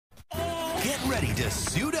Get ready to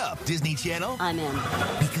suit up, Disney Channel. I'm in.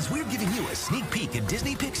 Because we're giving you a sneak peek at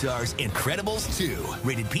Disney Pixar's Incredibles 2,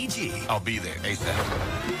 rated PG. I'll be there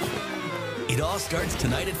ASAP. It all starts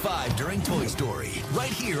tonight at 5 during Toy Story,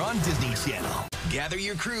 right here on Disney Channel. Gather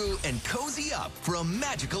your crew and cozy up for a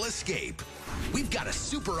magical escape. We've got a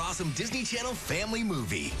super awesome Disney Channel family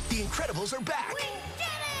movie. The Incredibles are back. We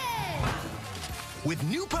did it! With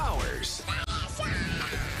new powers.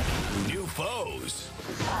 New foes.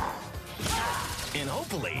 And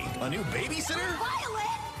hopefully, a new babysitter.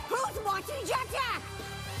 Violet, who's watching Jack Jack?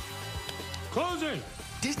 Closing!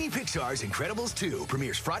 Disney Pixar's Incredibles 2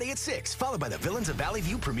 premieres Friday at 6, followed by the Villains of Valley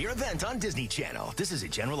View premiere event on Disney Channel. This is a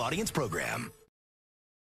general audience program.